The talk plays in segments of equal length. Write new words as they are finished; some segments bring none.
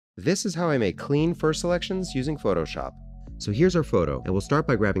This is how I make clean fur selections using Photoshop. So here's our photo, and we'll start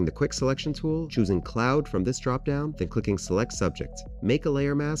by grabbing the Quick Selection tool, choosing Cloud from this dropdown, then clicking Select Subject. Make a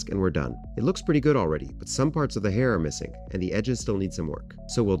layer mask and we're done. It looks pretty good already, but some parts of the hair are missing, and the edges still need some work.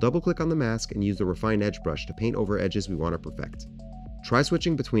 So we'll double-click on the mask and use the Refine Edge brush to paint over edges we want to perfect. Try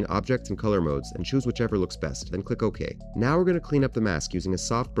switching between object and color modes and choose whichever looks best, then click OK. Now we're going to clean up the mask using a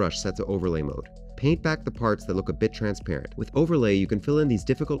soft brush set to overlay mode. Paint back the parts that look a bit transparent. With overlay, you can fill in these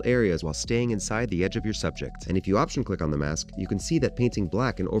difficult areas while staying inside the edge of your subject. And if you option click on the mask, you can see that painting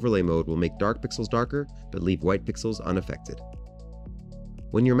black in overlay mode will make dark pixels darker, but leave white pixels unaffected.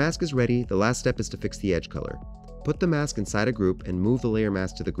 When your mask is ready, the last step is to fix the edge color. Put the mask inside a group and move the layer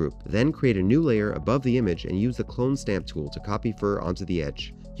mask to the group. Then create a new layer above the image and use the Clone Stamp tool to copy fur onto the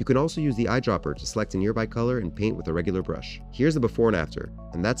edge. You can also use the eyedropper to select a nearby color and paint with a regular brush. Here's the before and after,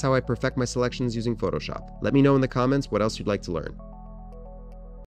 and that's how I perfect my selections using Photoshop. Let me know in the comments what else you'd like to learn.